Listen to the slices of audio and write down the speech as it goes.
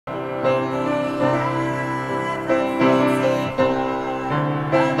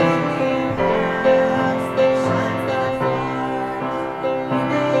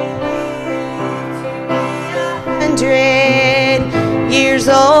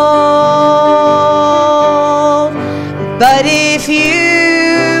gold. But if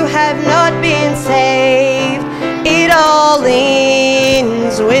you have not been saved, it all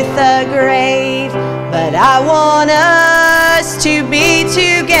ends with the grave. But I want us to be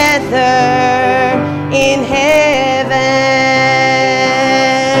together in heaven.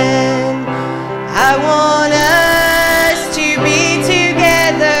 I want us to be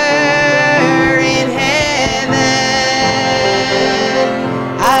together in heaven.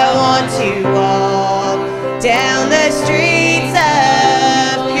 I want to walk down the streets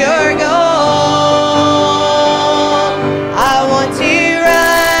of pure gold. I want to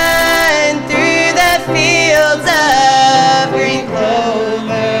run through the fields of green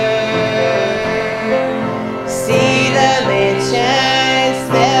clover. See the mansions,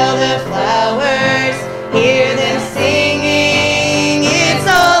 smell the flowers, hear them singing, it's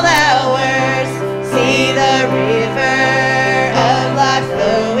all ours. See the river of life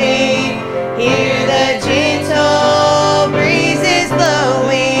flowing, hear the gentle breezes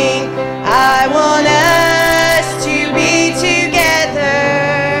blowing. I want us to be together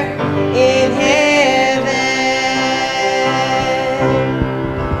in heaven.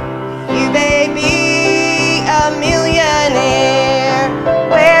 You may be a millionaire,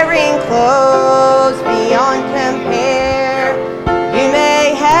 wearing clothes beyond compare. You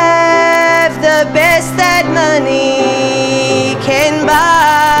may have the best that money can buy.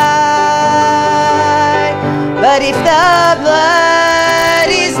 But if the blood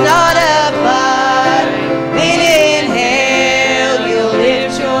is not applied, then in hell you'll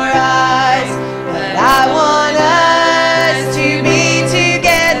lift your eyes. But I want us to be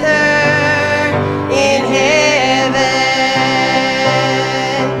together in heaven.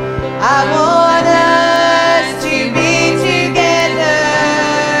 I want us to be together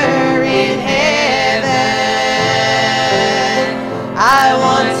in heaven. I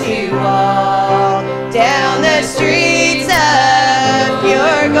want to walk down the streets of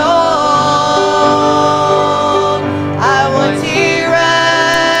pure gold. I want to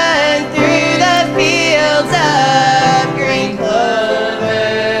run through the fields of green clover.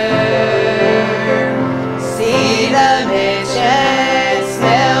 See the mansions,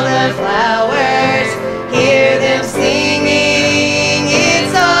 smell the flowers, hear them singing,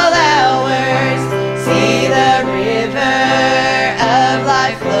 it's all ours. See the river of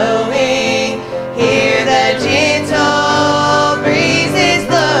life flowing, hear the gentle breezes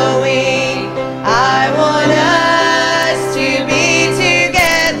blowing. I want us to be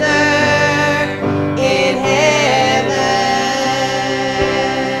together in heaven.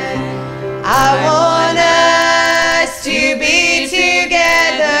 I want us to be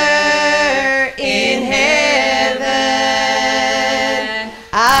together in heaven.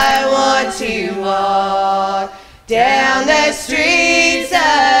 I want to walk down the streets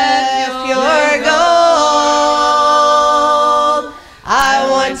of pure gold. I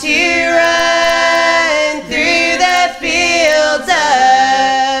want to run through the fields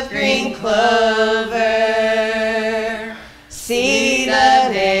of green clover. See the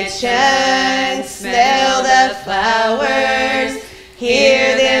mansions, smell the flowers,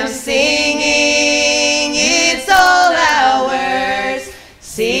 hear them singing, it's all ours.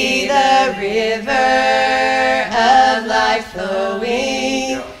 See the river of life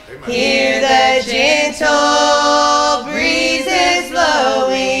flowing, hear